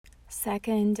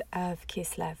2nd of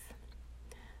Kislev.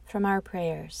 From our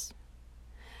prayers.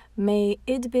 May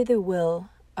it be the will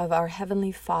of our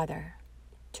Heavenly Father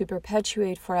to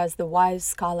perpetuate for us the wise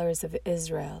scholars of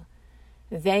Israel,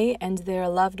 they and their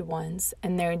loved ones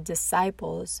and their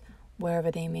disciples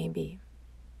wherever they may be.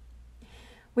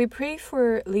 We pray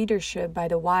for leadership by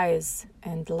the wise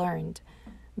and learned,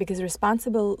 because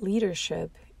responsible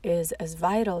leadership is as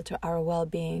vital to our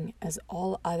well-being as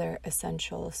all other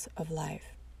essentials of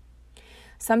life.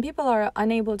 Some people are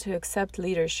unable to accept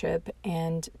leadership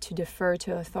and to defer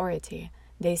to authority.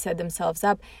 They set themselves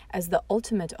up as the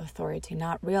ultimate authority,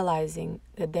 not realizing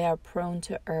that they are prone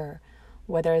to err,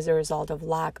 whether as a result of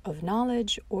lack of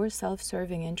knowledge or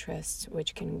self-serving interests,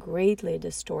 which can greatly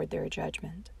distort their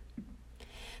judgment.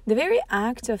 The very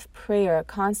act of prayer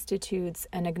constitutes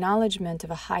an acknowledgement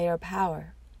of a higher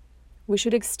power. We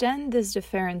should extend this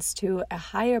deference to a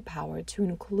higher power to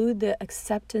include the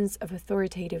acceptance of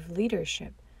authoritative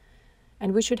leadership,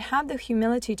 and we should have the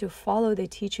humility to follow the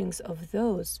teachings of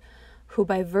those who,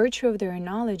 by virtue of their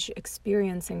knowledge,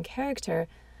 experience, and character,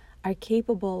 are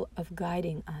capable of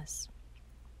guiding us.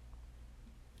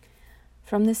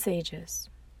 From the sages,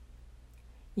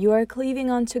 you are cleaving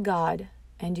unto God,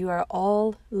 and you are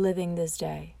all living this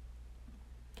day.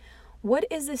 What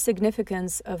is the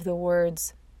significance of the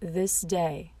words "this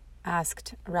day"?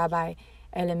 Asked Rabbi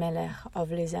Elimelech of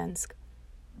Lizensk.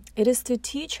 It is to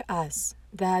teach us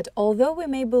that although we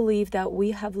may believe that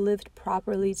we have lived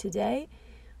properly today,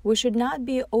 we should not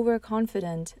be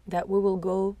overconfident that we will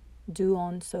go do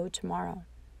on so tomorrow.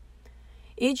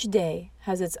 Each day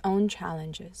has its own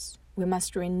challenges. We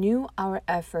must renew our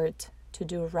effort to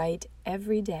do right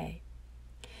every day.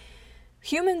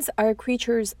 Humans are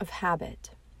creatures of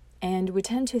habit, and we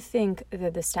tend to think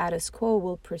that the status quo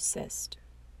will persist.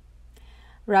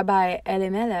 Rabbi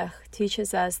Elimelech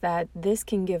teaches us that this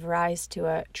can give rise to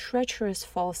a treacherous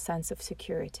false sense of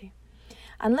security.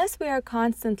 Unless we are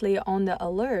constantly on the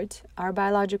alert, our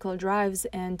biological drives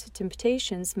and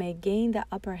temptations may gain the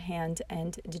upper hand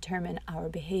and determine our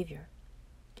behavior.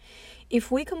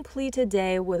 If we complete a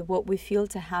day with what we feel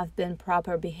to have been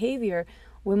proper behavior,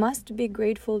 we must be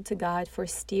grateful to God for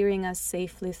steering us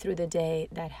safely through the day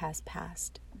that has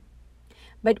passed.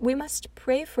 But we must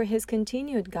pray for His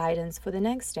continued guidance for the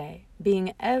next day,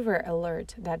 being ever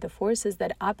alert that the forces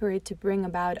that operate to bring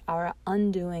about our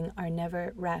undoing are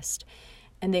never rest,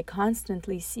 and they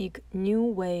constantly seek new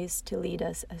ways to lead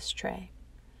us astray.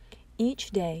 Each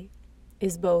day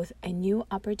is both a new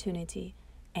opportunity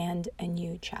and a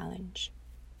new challenge.